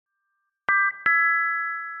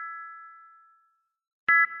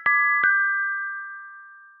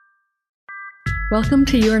Welcome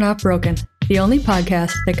to You Are Not Broken, the only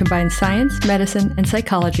podcast that combines science, medicine, and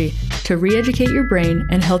psychology to re-educate your brain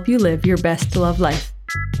and help you live your best love life.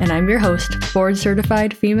 And I'm your host,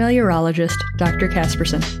 board-certified female urologist, Dr.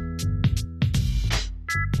 Casperson.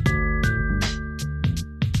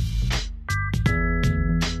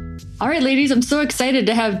 All right, ladies, I'm so excited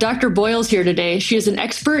to have Dr. Boyles here today. She is an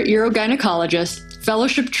expert urogynecologist,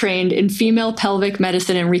 fellowship trained in female pelvic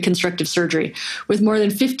medicine and reconstructive surgery, with more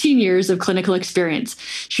than 15 years of clinical experience.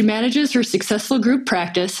 She manages her successful group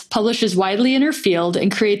practice, publishes widely in her field,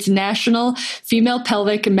 and creates national female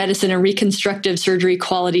pelvic medicine and reconstructive surgery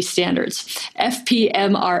quality standards,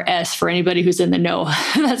 FPMRS, for anybody who's in the know.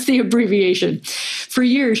 That's the abbreviation. For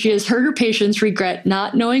years, she has heard her patients regret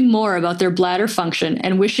not knowing more about their bladder function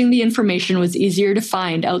and wishing the information was easier to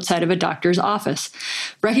find outside of a doctor's office.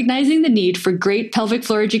 Recognizing the need for great pelvic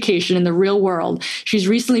floor education in the real world, she's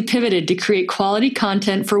recently pivoted to create quality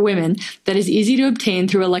content for women that is easy to obtain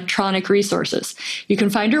through electronic resources. You can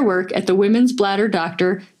find her work at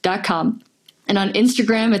thewomensbladderdoctor.com and on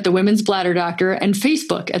Instagram at The Women's Bladder Doctor and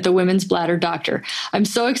Facebook at The Women's Bladder Doctor. I'm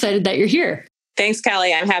so excited that you're here. Thanks,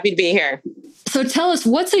 Kelly. I'm happy to be here. So tell us,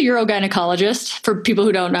 what's a urogynecologist for people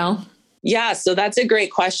who don't know? Yeah, so that's a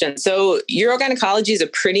great question. So urogynecology is a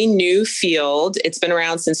pretty new field. It's been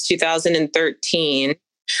around since 2013.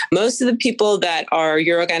 Most of the people that are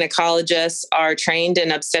urogynecologists are trained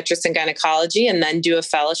in obstetrics and gynecology and then do a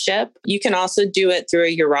fellowship. You can also do it through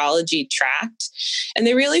a urology tract. And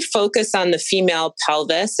they really focus on the female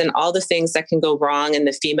pelvis and all the things that can go wrong in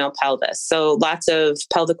the female pelvis. So lots of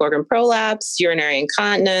pelvic organ prolapse, urinary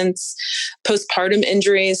incontinence, postpartum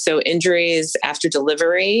injuries, so injuries after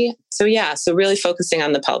delivery. So really focusing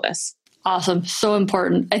on the pelvis. Awesome. So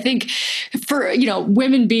important. I think for,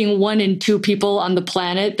 women being 1 in 2 people on the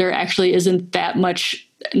planet, there actually isn't that much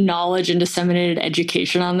knowledge and disseminated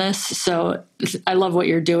education on this. So I love what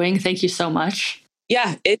you're doing. Thank you so much.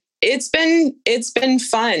 Yeah, it's been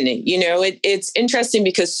fun. It's interesting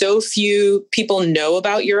because so few people know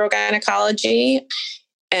about urogynecology.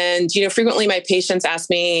 And, frequently my patients ask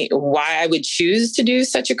me why I would choose to do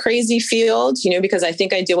such a crazy field, because I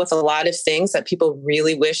think I deal with a lot of things that people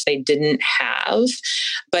really wish they didn't have.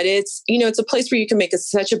 But it's, it's a place where you can make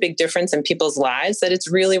such a big difference in people's lives that it's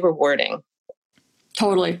really rewarding.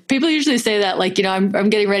 Totally. People usually say that, I'm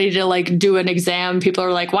getting ready to do an exam. People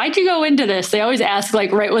are like, why'd you go into this? They always ask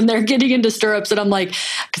right when they're getting into stirrups. And I'm like,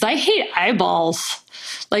 because I hate eyeballs.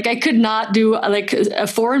 I could not do a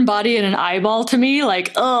foreign body and an eyeball to me.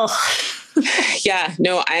 Ugh. Yeah,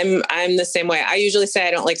 no, I'm the same way. I usually say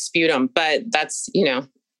I don't like sputum, but that's,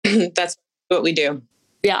 that's what we do.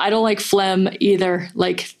 Yeah. I don't like phlegm either.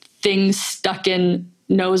 Things stuck in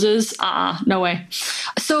noses. No way.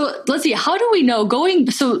 So let's see. How do we know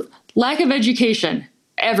lack of education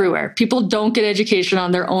everywhere. People don't get education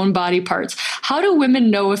on their own body parts. How do women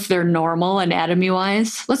know if they're normal anatomy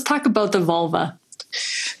wise? Let's talk about the vulva.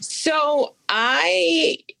 So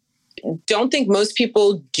I don't think most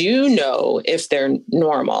people do know if they're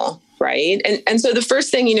normal, right? And so the first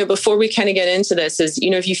thing, before we kind of get into this is,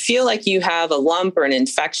 if you feel like you have a lump or an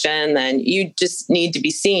infection, then you just need to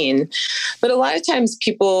be seen. But a lot of times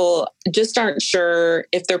people just aren't sure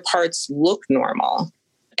if their parts look normal.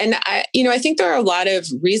 And I think there are a lot of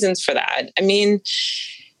reasons for that. I mean,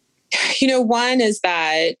 one is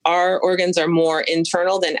that our organs are more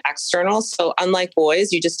internal than external. So unlike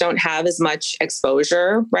boys, you just don't have as much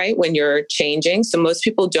exposure, right, when you're changing. So most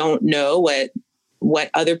people don't know what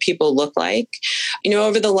other people look like.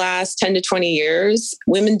 Over the last 10 to 20 years,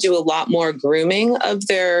 women do a lot more grooming of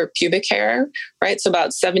their pubic hair, right? So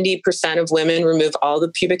about 70% of women remove all the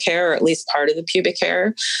pubic hair or at least part of the pubic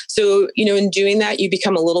hair. So, in doing that, you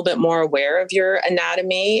become a little bit more aware of your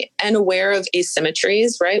anatomy and aware of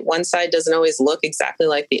asymmetries, right? One side doesn't always look exactly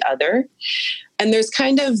like the other. And there's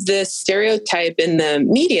kind of this stereotype in the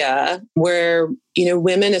media where,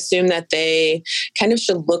 women assume that they kind of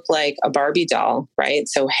should look like a Barbie doll, right?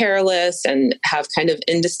 So hairless and have kind of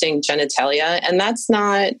indistinct genitalia. And that's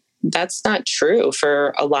not true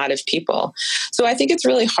for a lot of people. So I think it's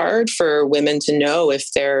really hard for women to know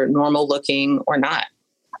if they're normal looking or not.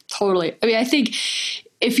 Totally. I mean, I think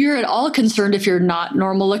if you're at all concerned, if you're not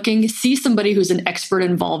normal looking, see somebody who's an expert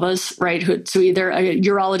in vulvas, right? So either a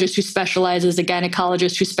urologist who specializes, a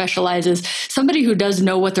gynecologist who specializes, somebody who does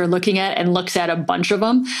know what they're looking at and looks at a bunch of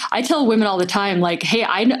them. I tell women all the time, hey,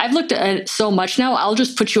 I've looked at it so much now, I'll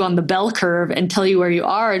just put you on the bell curve and tell you where you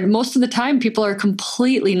are. And most of the time, people are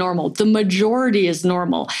completely normal. The majority is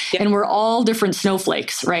normal. Yeah. And we're all different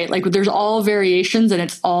snowflakes, right? There's all variations and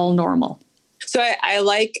it's all normal. So I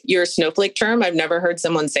like your snowflake term. I've never heard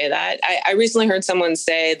someone say that. I recently heard someone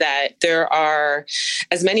say that there are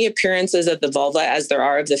as many appearances of the vulva as there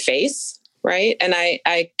are of the face. Right. And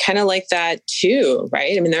I kind of like that too.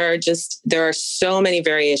 Right. I mean, there are so many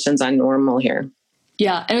variations on normal here.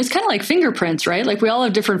 Yeah. And it's kind of like fingerprints, right? Like we all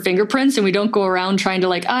have different fingerprints and we don't go around trying to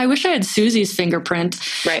like, I wish I had Susie's fingerprint.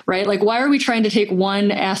 Right. Like, why are we trying to take one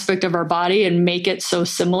aspect of our body and make it so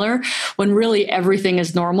similar when really everything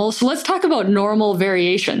is normal? So let's talk about normal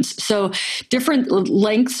variations. So different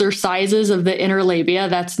lengths or sizes of the inner labia,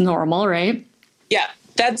 that's normal, right? Yeah,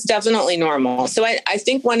 that's definitely normal. So I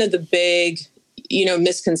think one of the big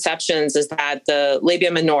misconceptions is that the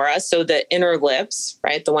labia minora, so the inner lips,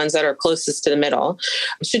 right, the ones that are closest to the middle,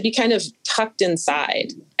 should be kind of tucked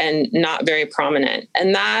inside and not very prominent.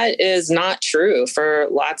 And that is not true for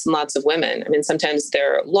lots and lots of women. I mean, sometimes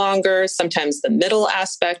they're longer, sometimes the middle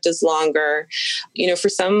aspect is longer. For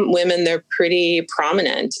some women, they're pretty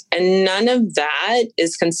prominent. And none of that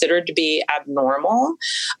is considered to be abnormal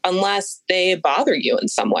unless they bother you in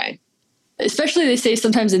some way. Especially they say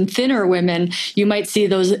sometimes in thinner women, you might see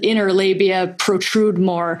those inner labia protrude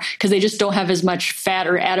more because they just don't have as much fat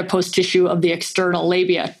or adipose tissue of the external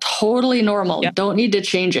labia. Totally normal. Yep. Don't need to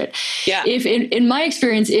change it. Yeah. If in my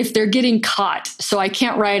experience, if they're getting caught, so I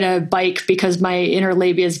can't ride a bike because my inner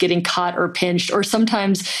labia is getting caught or pinched, or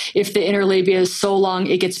sometimes if the inner labia is so long,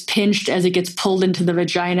 it gets pinched as it gets pulled into the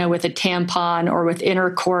vagina with a tampon or with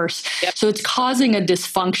intercourse. Yep. So it's causing a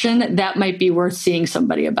dysfunction that might be worth seeing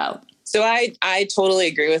somebody about. So I totally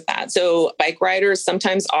agree with that. So bike riders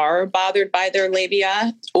sometimes are bothered by their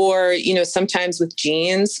labia, or, sometimes with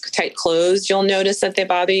jeans, tight clothes, you'll notice that they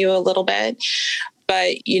bother you a little bit.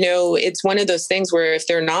 But, it's one of those things where if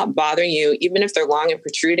they're not bothering you, even if they're long and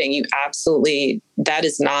protruding, that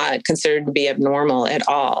is not considered to be abnormal at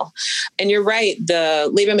all. And you're right, the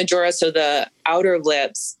labia majora, so the outer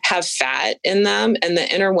lips have fat in them and the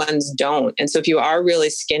inner ones don't. And so if you are really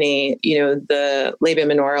skinny, the labia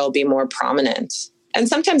minora will be more prominent. And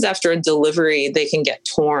sometimes after a delivery, they can get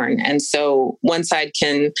torn. And so one side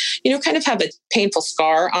can, kind of have a painful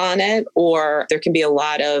scar on it, or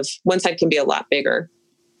one side can be a lot bigger.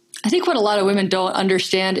 I think what a lot of women don't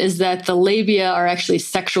understand is that the labia are actually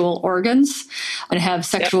sexual organs and have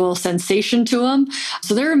sexual sensation to them.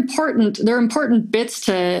 So they're important. They're important bits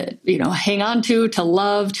to, hang on to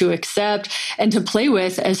love, to accept, and to play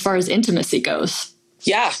with as far as intimacy goes.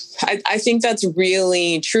 Yeah, I think that's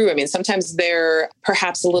really true. I mean, sometimes they're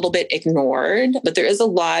perhaps a little bit ignored, but there is a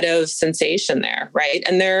lot of sensation there, right?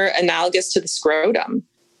 And they're analogous to the scrotum,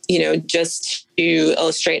 just to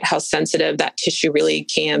illustrate how sensitive that tissue really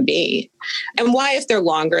can be. And why, if they're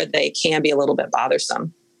longer, they can be a little bit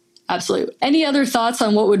bothersome. Absolutely. Any other thoughts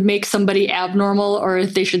on what would make somebody abnormal or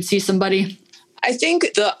if they should see somebody? I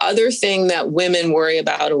think the other thing that women worry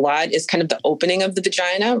about a lot is kind of the opening of the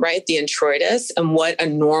vagina, right? The introitus, and what a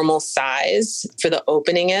normal size for the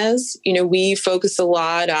opening is. We focus a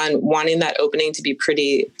lot on wanting that opening to be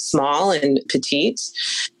pretty small and petite,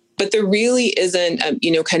 but there really isn't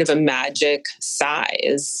kind of a magic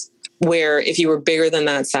size where if you were bigger than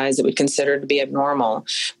that size, it would consider to be abnormal.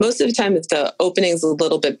 Most of the time, if the opening's a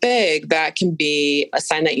little bit big, that can be a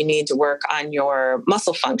sign that you need to work on your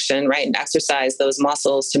muscle function, right? And exercise those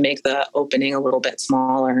muscles to make the opening a little bit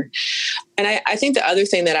smaller. And I think the other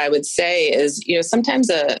thing that I would say is, sometimes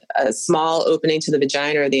a small opening to the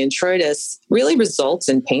vagina or the introitus really results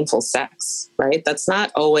in painful sex, right? That's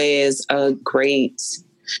not always a great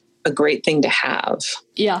thing to have.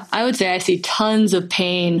 Yeah, I would say I see tons of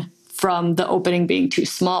pain from the opening being too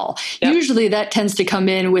small. Yep. Usually that tends to come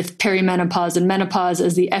in with perimenopause and menopause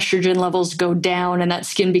as the estrogen levels go down and that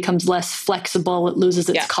skin becomes less flexible. It loses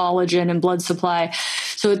its collagen and blood supply.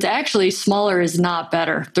 So it's actually smaller is not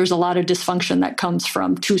better. There's a lot of dysfunction that comes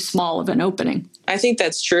from too small of an opening. I think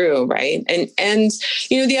that's true, right? And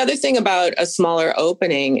the other thing about a smaller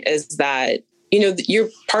opening is that, your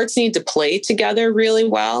parts need to play together really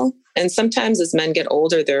well. And sometimes as men get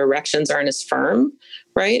older, their erections aren't as firm,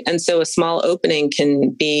 right? And so a small opening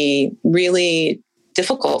can be really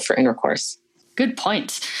difficult for intercourse. Good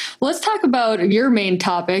points. Well, let's talk about your main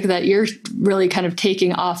topic that you're really kind of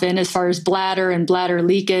taking off in as far as bladder and bladder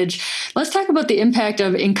leakage. Let's talk about the impact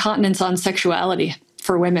of incontinence on sexuality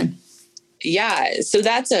for women. Yeah, so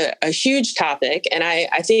that's a huge topic. And I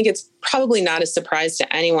think it's probably not a surprise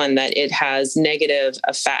to anyone that it has negative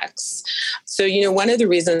effects. So, one of the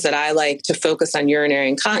reasons that I like to focus on urinary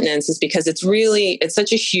incontinence is because it's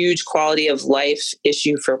such a huge quality of life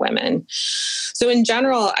issue for women. So in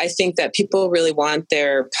general, I think that people really want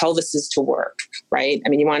their pelvises to work, right? I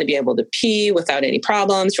mean, you want to be able to pee without any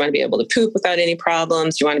problems. You want to be able to poop without any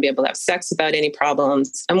problems. You want to be able to have sex without any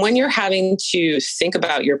problems. And when you're having to think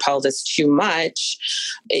about your pelvis too much,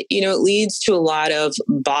 it leads to a lot of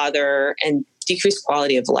bother and decreased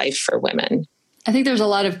quality of life for women. I think there's a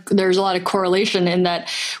lot of correlation in that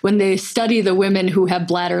when they study the women who have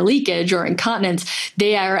bladder leakage or incontinence,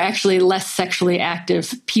 they are actually less sexually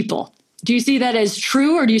active people. Do you see that as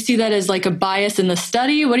true, or do you see that as like a bias in the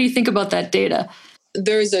study? What do you think about that data?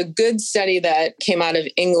 There's a good study that came out of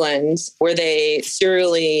England where they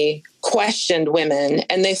serially questioned women,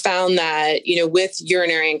 and they found that, with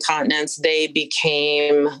urinary incontinence, they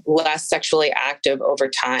became less sexually active over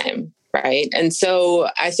time. Right. And so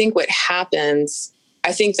I think what happens,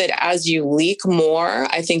 I think that as you leak more,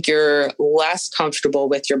 I think you're less comfortable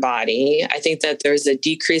with your body. I think that there's a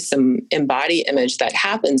decrease in body image that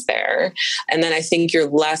happens there. And then I think you're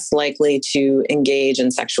less likely to engage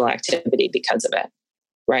in sexual activity because of it.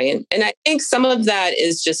 Right. And I think some of that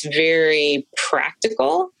is just very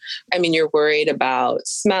practical. I mean, you're worried about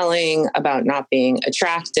smelling, about not being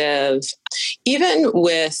attractive, even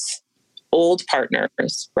with old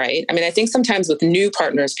partners, right? I mean, I think sometimes with new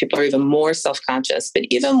partners, people are even more self-conscious, but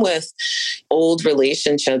even with old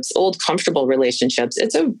relationships, old comfortable relationships,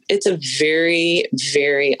 it's a very,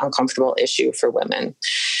 very uncomfortable issue for women.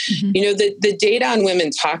 Mm-hmm. The data on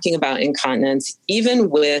women talking about incontinence, even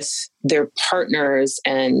with their partners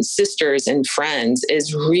and sisters and friends,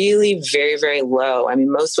 is really very, very low. I mean,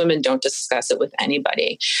 most women don't discuss it with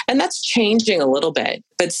anybody. And that's changing a little bit,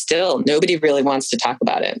 but still nobody really wants to talk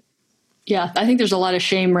about it. Yeah, I think there's a lot of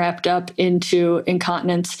shame wrapped up into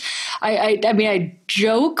incontinence. I mean, I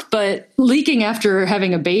joke, but leaking after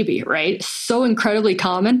having a baby, right? So incredibly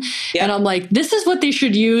common. Yep. And I'm like, this is what they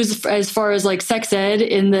should use as far as like sex ed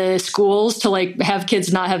in the schools to like have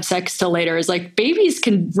kids not have sex till later. Is like babies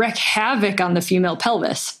can wreak havoc on the female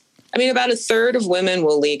pelvis. I mean, about a third of women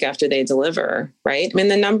will leak after they deliver, right? I mean,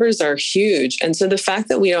 the numbers are huge. And so the fact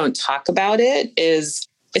that we don't talk about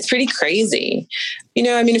it's pretty crazy.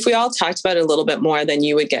 I mean, if we all talked about it a little bit more, then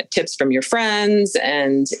you would get tips from your friends,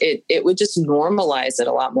 and it would just normalize it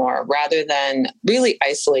a lot more rather than really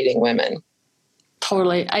isolating women.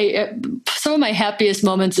 Totally. Some of my happiest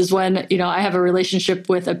moments is when, I have a relationship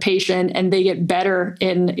with a patient and they get better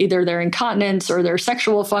in either their incontinence or their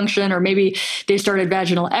sexual function, or maybe they started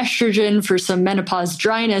vaginal estrogen for some menopause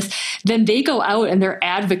dryness. Then they go out and they're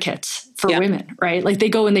advocates for women, right? Like they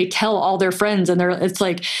go and they tell all their friends, and it's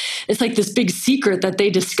like this big secret that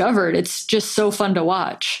they discovered. It's just so fun to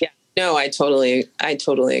watch. Yeah. No, I totally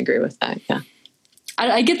agree with that. Yeah.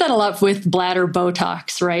 I get that a lot with bladder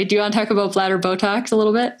Botox, right? Do you want to talk about bladder Botox a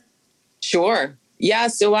little bit? Sure. Yeah.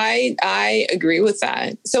 So I agree with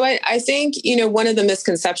that. So I think, one of the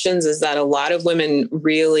misconceptions is that a lot of women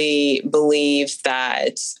really believe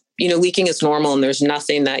that, leaking is normal and there's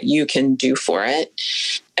nothing that you can do for it.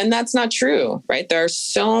 And that's not true, right? There are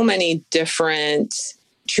so many different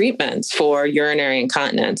treatments for urinary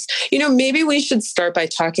incontinence. Maybe we should start by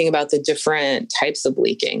talking about the different types of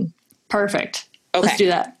leaking. Perfect. Okay. Let's do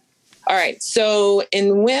that. All right. So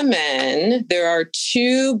in women, there are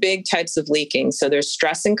two big types of leaking. So there's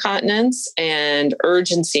stress incontinence and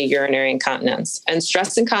urgency urinary incontinence. And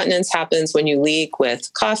stress incontinence happens when you leak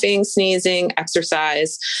with coughing, sneezing,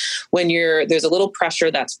 exercise, when there's a little pressure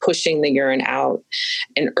that's pushing the urine out.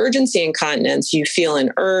 In urgency incontinence, you feel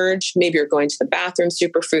an urge, maybe you're going to the bathroom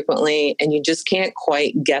super frequently, and you just can't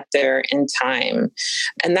quite get there in time.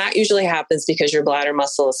 And that usually happens because your bladder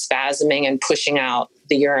muscle is spasming and pushing out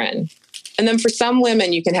the urine. And then for some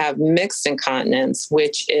women, you can have mixed incontinence,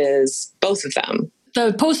 which is both of them.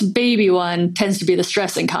 The post-baby one tends to be the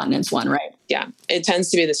stress incontinence one, right? Yeah, it tends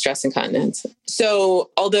to be the stress incontinence. So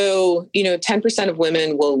although, 10% of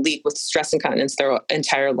women will leak with stress incontinence their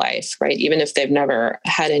entire life, right? Even if they've never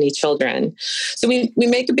had any children. So we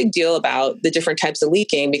make a big deal about the different types of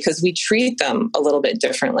leaking because we treat them a little bit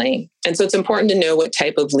differently. And so it's important to know what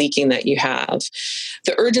type of leaking that you have.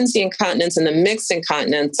 The urgency incontinence and the mixed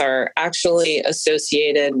incontinence are actually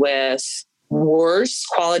associated with worse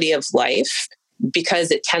quality of life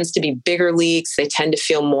because it tends to be bigger leaks. They tend to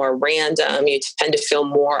feel more random. You tend to feel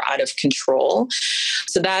more out of control.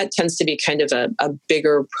 So that tends to be kind of a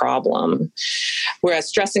bigger problem. Whereas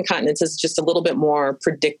stress incontinence is just a little bit more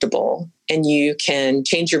predictable, and you can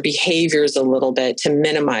change your behaviors a little bit to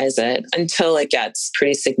minimize it until it gets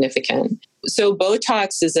pretty significant. So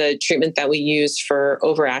Botox is a treatment that we use for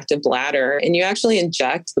overactive bladder, and you actually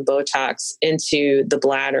inject the Botox into the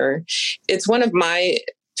bladder. It's one of my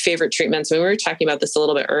favorite treatments. We were talking about this a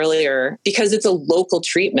little bit earlier because it's a local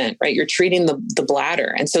treatment, right? You're treating the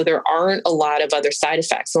bladder. And so there aren't a lot of other side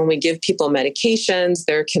effects. When we give people medications,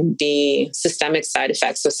 there can be systemic side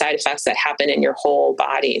effects. So side effects that happen in your whole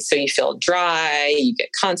body. So you feel dry, you get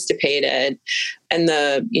constipated. And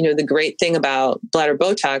the great thing about bladder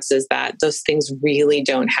Botox is that those things really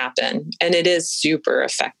don't happen. And it is super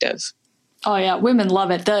effective. Oh yeah, women love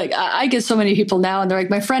it. I get so many people now, and they're like,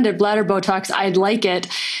 my friend had bladder Botox, I'd like it.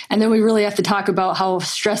 And then we really have to talk about how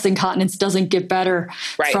stress incontinence doesn't get better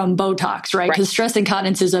from Botox, right? Because stress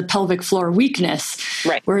incontinence is a pelvic floor weakness,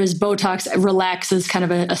 whereas Botox relaxes kind of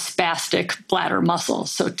a spastic bladder muscle.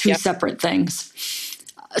 So two separate things.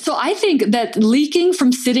 So I think that leaking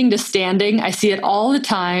from sitting to standing, I see it all the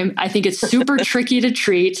time. I think it's super tricky to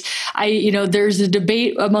treat. There's a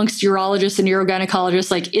debate amongst urologists and urogynecologists,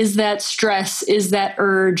 like, is that stress? Is that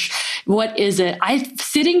urge? What is it?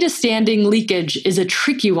 Sitting to standing leakage is a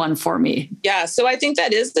tricky one for me. Yeah. So I think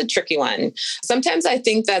that is the tricky one. Sometimes I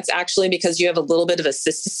think that's actually because you have a little bit of a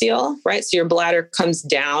cystocele, right? So your bladder comes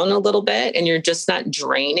down a little bit and you're just not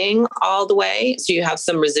draining all the way. So you have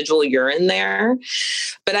some residual urine there.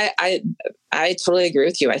 But I totally agree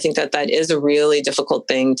with you. I think that is a really difficult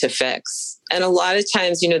thing to fix. And a lot of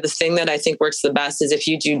times, the thing that I think works the best is if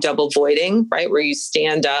you do double voiding, right? Where you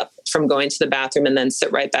stand up from going to the bathroom and then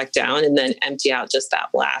sit right back down and then empty out just that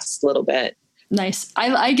last little bit. Nice.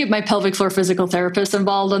 I get my pelvic floor physical therapist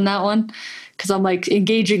involved in that one, because I'm like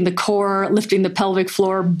engaging the core, lifting the pelvic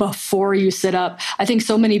floor before you sit up. I think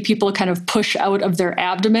so many people kind of push out of their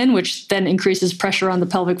abdomen, which then increases pressure on the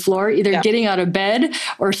pelvic floor, either getting out of bed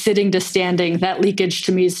or sitting to standing. That leakage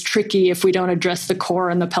to me is tricky if we don't address the core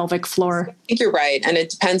and the pelvic floor. I think you're right. And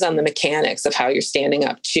it depends on the mechanics of how you're standing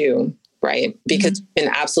up too. Right? Because you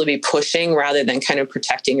can absolutely be pushing rather than kind of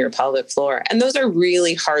protecting your pelvic floor. And those are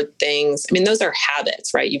really hard things. I mean, those are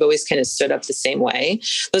habits, right? You've always kind of stood up the same way.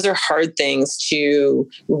 Those are hard things to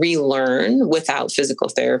relearn without physical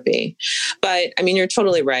therapy. But I mean, you're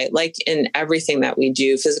totally right. Like in everything that we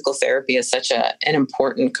do, physical therapy is such an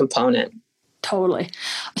important component. Totally.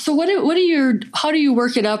 So how do you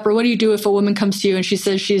work it up, or what do you do if a woman comes to you and she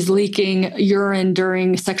says she's leaking urine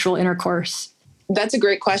during sexual intercourse? That's a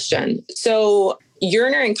great question. So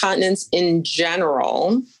urinary incontinence in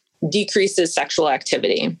general decreases sexual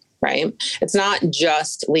activity, right? It's not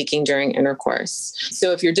just leaking during intercourse.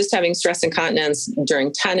 So if you're just having stress incontinence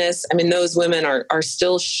during tennis, I mean, those women are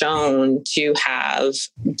still shown to have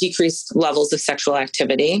decreased levels of sexual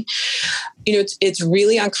activity. It's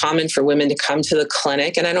really uncommon for women to come to the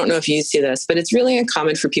clinic. And I don't know if you see this, but it's really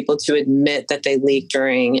uncommon for people to admit that they leak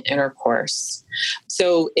during intercourse.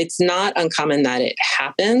 So it's not uncommon that it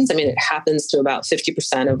happens. I mean, it happens to about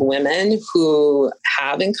 50% of women who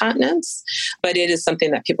have incontinence, but it is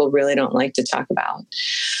something that people really don't like to talk about.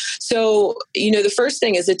 So, the first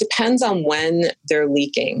thing is it depends on when they're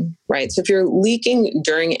leaking, right? So if you're leaking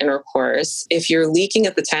during intercourse, if you're leaking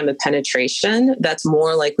at the time of penetration, that's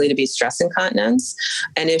more likely to be stress incontinence.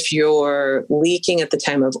 And if you're leaking at the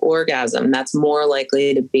time of orgasm, that's more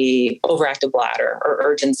likely to be overactive bladder or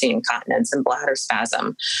urgency incontinence and bladder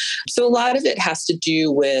spasm. So a lot of it has to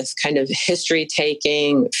do with kind of history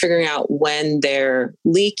taking, figuring out when they're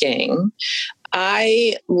leaking.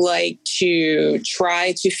 I like to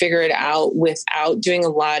try to figure it out without doing a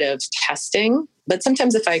lot of testing. But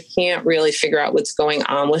sometimes if I can't really figure out what's going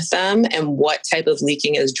on with them and what type of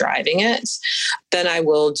leaking is driving it, then I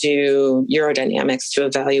will do urodynamics to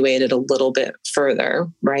evaluate it a little bit further,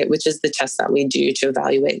 right? Which is the test that we do to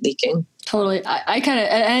evaluate leaking. Totally. I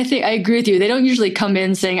think I agree with you. They don't usually come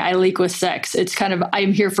in saying I leak with sex. It's kind of,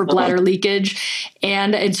 I'm here for bladder leakage.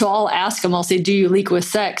 And so I'll ask them, I'll say, do you leak with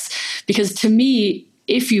sex? Because to me,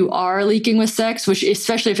 if you are leaking with sex, which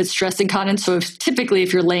especially if it's stress incontinence, so typically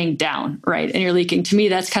if you're laying down, right, and you're leaking, to me,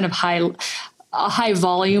 that's kind of a high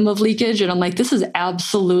volume of leakage. And I'm like, this is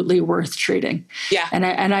absolutely worth treating. Yeah. And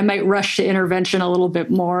I might rush to intervention a little bit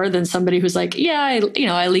more than somebody who's like, I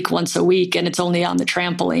leak once a week and it's only on the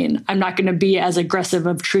trampoline. I'm not going to be as aggressive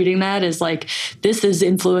of treating that as like, this is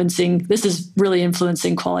really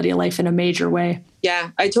influencing quality of life in a major way.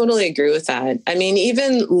 Yeah, I totally agree with that. I mean,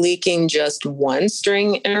 even leaking just once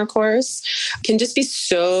during intercourse can just be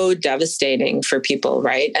so devastating for people,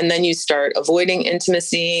 right? And then you start avoiding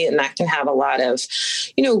intimacy, and that can have a lot of,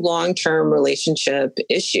 long-term relationship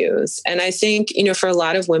issues. And I think, for a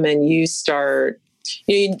lot of women, you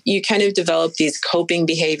kind of develop these coping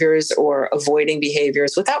behaviors or avoiding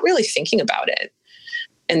behaviors without really thinking about it.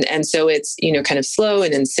 And so it's, kind of slow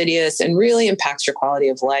and insidious and really impacts your quality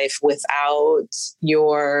of life without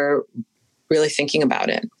your really thinking about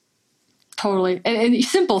it. Totally. And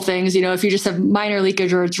simple things, if you just have minor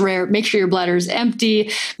leakage or it's rare, make sure your bladder is empty.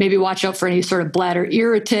 Maybe watch out for any sort of bladder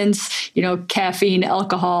irritants, caffeine,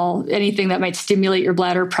 alcohol, anything that might stimulate your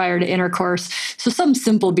bladder prior to intercourse. So some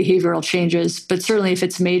simple behavioral changes, but certainly if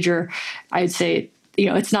it's major, I'd say,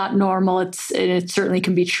 it's not normal. It certainly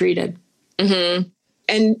can be treated. Mm-hmm.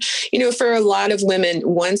 And, for a lot of women,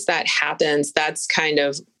 once that happens, that's kind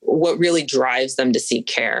of what really drives them to seek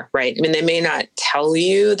care, right? I mean, they may not tell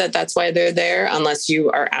you that that's why they're there unless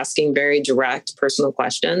you are asking very direct personal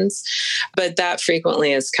questions. But that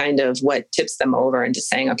frequently is kind of what tips them over into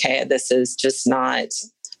saying, okay, this is just not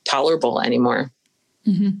tolerable anymore.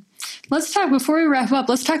 Mm-hmm. Before we wrap up,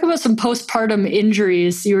 let's talk about some postpartum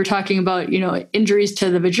injuries. You were talking about, injuries to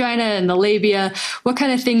the vagina and the labia. What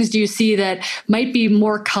kind of things do you see that might be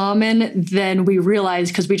more common than we realize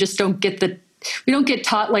because we just don't get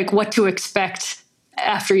taught like what to expect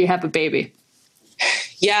after you have a baby?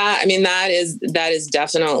 Yeah, I mean, that is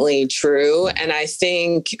definitely true. And I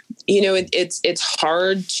think, it's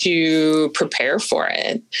hard to prepare for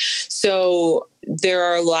it. So there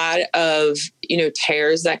are a lot of,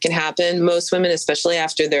 tears that can happen. Most women, especially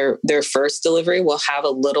after their first delivery, will have a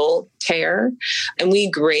little tear. And we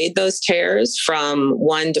grade those tears from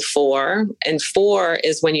 1 to 4. And 4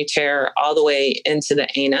 is when you tear all the way into the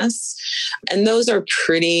anus. And those are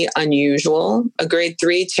pretty unusual. A grade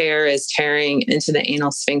 3 tear is tearing into the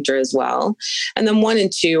anal sphincter as well. And then 1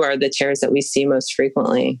 and 2 are the tears that we see most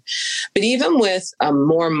frequently. But even with a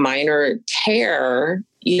more minor tear,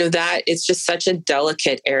 that it's just such a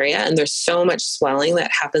delicate area and there's so much swelling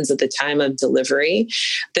that happens at the time of delivery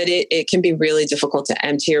that it can be really difficult to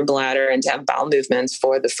empty your bladder and to have bowel movements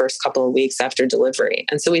for the first couple of weeks after delivery.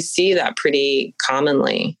 And so we see that pretty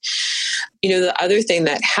commonly. The other thing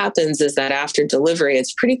that happens is that after delivery,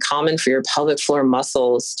 it's pretty common for your pelvic floor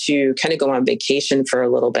muscles to kind of go on vacation for a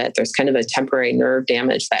little bit. There's kind of a temporary nerve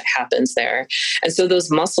damage that happens there. And so those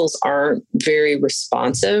muscles aren't very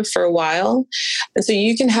responsive for a while. And so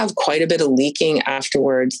you can have quite a bit of leaking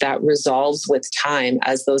afterwards that resolves with time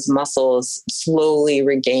as those muscles slowly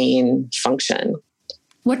regain function.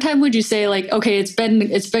 What time would you say, like, okay, it's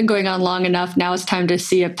been going on long enough, now it's time to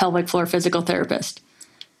see a pelvic floor physical therapist?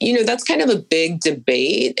 That's kind of a big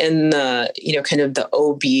debate in the, kind of the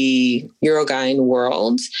OB Urogyne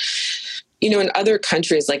world. In other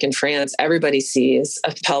countries, like in France, everybody sees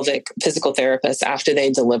a pelvic physical therapist after they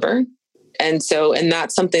deliver. And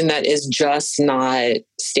that's something that is just not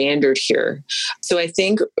standard here. So I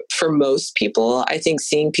think for most people, I think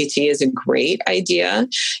seeing PT is a great idea.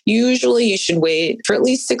 Usually you should wait for at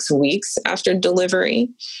least 6 weeks after delivery.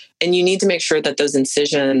 And you need to make sure that those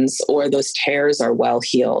incisions or those tears are well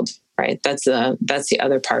healed, right? That's the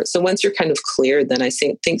other part. So once you're kind of cleared, then I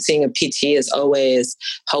think seeing a PT is always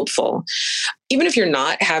helpful. Even if you're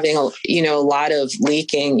not having a lot of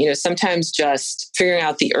leaking, sometimes just figuring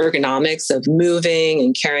out the ergonomics of moving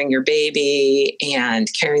and carrying your baby and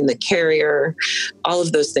carrying the carrier, all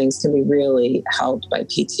of those things can be really helped by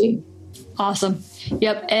PT. Awesome.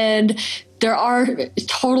 Yep. And there are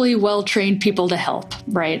totally well-trained people to help,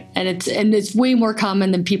 right? And it's way more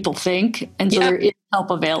common than people think. And so there is help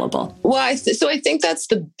available. Well, so I think that's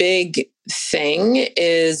the big thing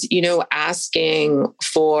is, asking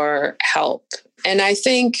for help. And I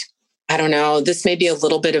think, I don't know, this may be a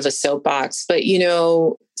little bit of a soapbox, but,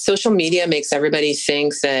 social media makes everybody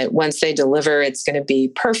think that once they deliver, it's going to be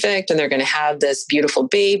perfect and they're going to have this beautiful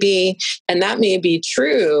baby. And that may be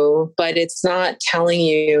true, but it's not telling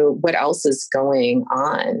you what else is going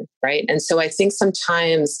on, right? And so I think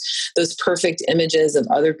sometimes those perfect images of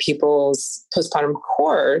other people's postpartum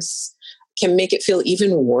course can make it feel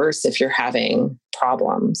even worse if you're having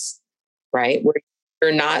problems, right? Where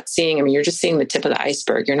you're not seeing, you're just seeing the tip of the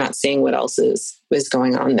iceberg. You're not seeing what else is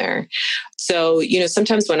going on there. So,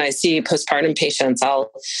 sometimes when I see postpartum patients,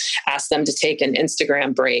 I'll ask them to take an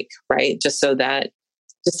Instagram break, right? Just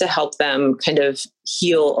to help them kind of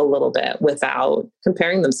heal a little bit without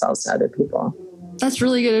comparing themselves to other people. That's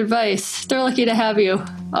really good advice. They're lucky to have you.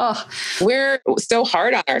 Oh, we're so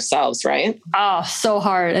hard on ourselves, right? Oh, so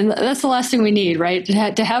hard. And that's the last thing we need, right?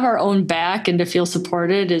 To have our own back and to feel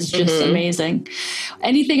supported is just amazing.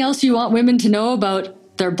 Anything else you want women to know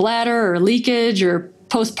about their bladder or leakage or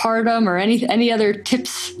postpartum or any other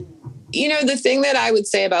tips? The thing that I would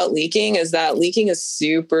say about leaking is that leaking is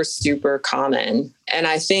super, super common. And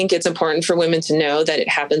I think it's important for women to know that it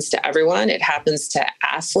happens to everyone. It happens to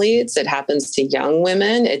athletes. It happens to young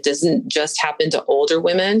women. It doesn't just happen to older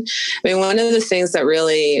women. I mean, one of the things that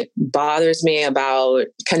really bothers me about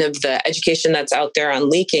kind of the education that's out there on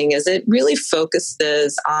leaking is it really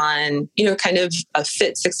focuses on, kind of a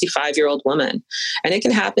fit 65-year-old woman. And it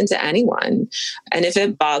can happen to anyone. And if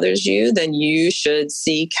it bothers you, then you should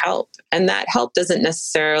seek help. And that help doesn't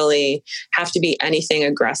necessarily have to be anything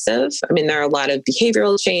aggressive. I mean, there are a lot of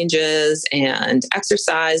behavioral changes and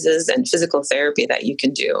exercises and physical therapy that you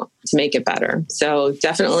can do to make it better. So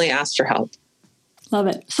definitely ask for help. Love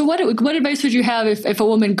it. So what advice would you have if a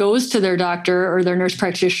woman goes to their doctor or their nurse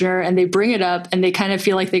practitioner and they bring it up and they kind of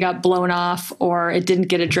feel like they got blown off or it didn't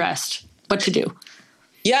get addressed? What to do?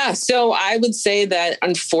 Yeah. So I would say that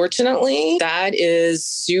unfortunately, that is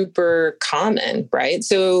super common, right?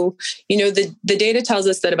 So, the data tells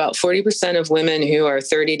us that about 40% of women who are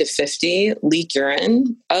 30 to 50 leak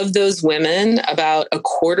urine. Of those women, about a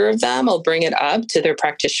quarter of them will bring it up to their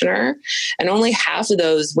practitioner. And only half of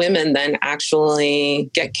those women then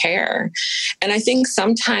actually get care. And I think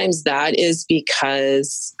sometimes that is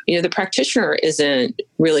because, the practitioner isn't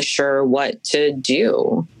really sure what to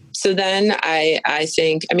do. So then I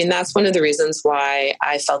think, that's one of the reasons why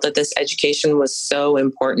I felt that this education was so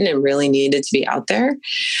important and really needed to be out there.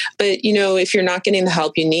 But, if you're not getting the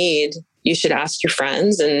help you need, you should ask your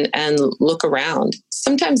friends and look around.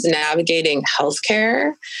 Sometimes navigating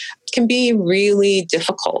healthcare can be really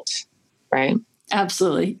difficult, right?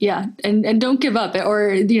 Absolutely. Yeah. And don't give up.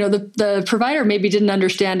 Or, the provider maybe didn't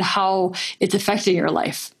understand how it's affecting your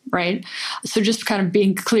life, right? So just kind of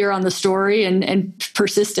being clear on the story and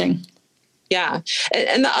persisting. Yeah.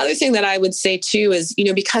 And the other thing that I would say too is,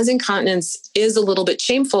 because incontinence is a little bit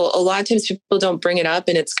shameful, a lot of times people don't bring it up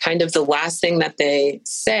and it's kind of the last thing that they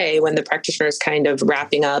say when the practitioner is kind of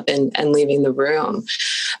wrapping up and leaving the room.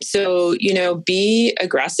 So, be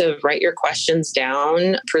aggressive, write your questions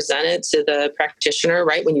down, present it to the practitioner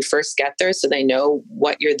right when you first get there so they know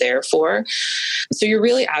what you're there for. So you're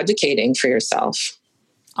really advocating for yourself.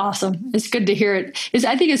 Awesome. It's good to hear it.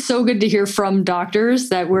 I think it's so good to hear from doctors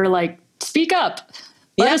that we're like, speak up.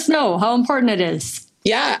 Let us know how important it is.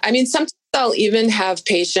 Yeah. Sometimes I'll even have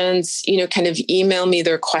patients, kind of email me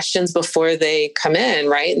their questions before they come in,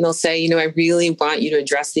 right? And they'll say, I really want you to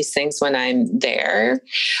address these things when I'm there.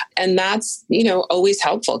 And that's, always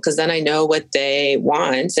helpful because then I know what they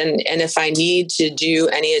want. And if I need to do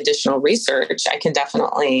any additional research, I can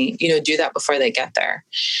definitely, do that before they get there.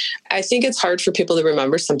 I think it's hard for people to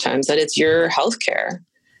remember sometimes that it's your healthcare.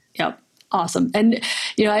 Yep. Awesome. And,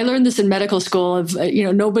 I learned this in medical school of,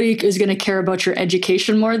 nobody is going to care about your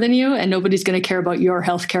education more than you, and nobody's going to care about your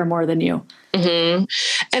healthcare more than you. Mm-hmm.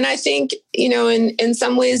 And I think, in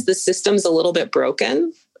some ways the system's a little bit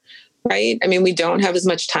broken, right? We don't have as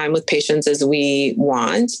much time with patients as we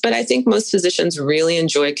want, but I think most physicians really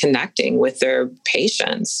enjoy connecting with their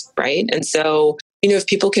patients, right? And so, if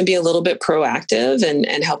people can be a little bit proactive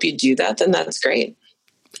and help you do that, then that's great.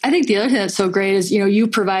 I think the other thing that's so great is, you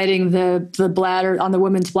providing the bladder on the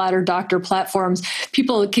women's bladder doctor platforms.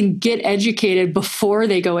 People can get educated before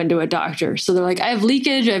they go into a doctor. So they're like, I have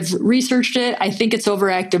leakage. I've researched it. I think it's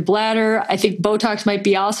overactive bladder. I think Botox might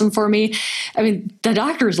be awesome for me. The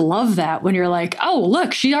doctors love that when you're like, oh,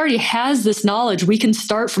 look, she already has this knowledge. We can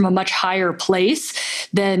start from a much higher place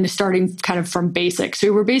than starting kind of from basics.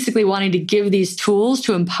 So we're basically wanting to give these tools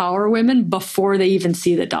to empower women before they even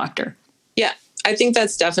see the doctor. Yeah. I think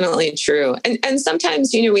that's definitely true. And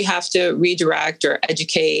sometimes, we have to redirect or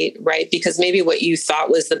educate, right? Because maybe what you thought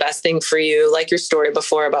was the best thing for you, like your story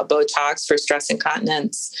before about Botox for stress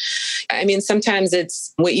incontinence. Sometimes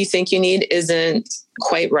it's what you think you need isn't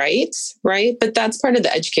quite right? But that's part of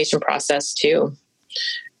the education process too.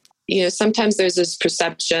 Sometimes there's this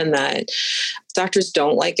perception that doctors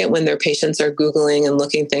don't like it when their patients are Googling and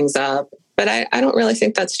looking things up. But I don't really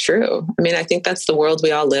think that's true. I think that's the world we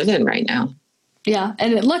all live in right now. Yeah.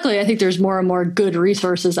 And luckily, I think there's more and more good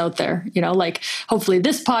resources out there, like hopefully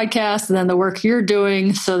this podcast and then the work you're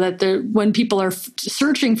doing so that when people are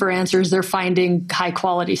searching for answers, they're finding high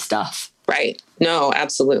quality stuff. Right. No,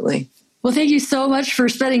 absolutely. Well, thank you so much for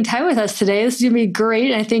spending time with us today. This is going to be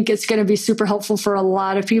great. I think it's going to be super helpful for a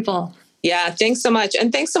lot of people. Yeah, thanks so much.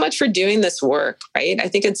 And thanks so much for doing this work, right? I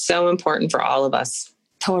think it's so important for all of us.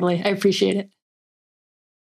 Totally. I appreciate it.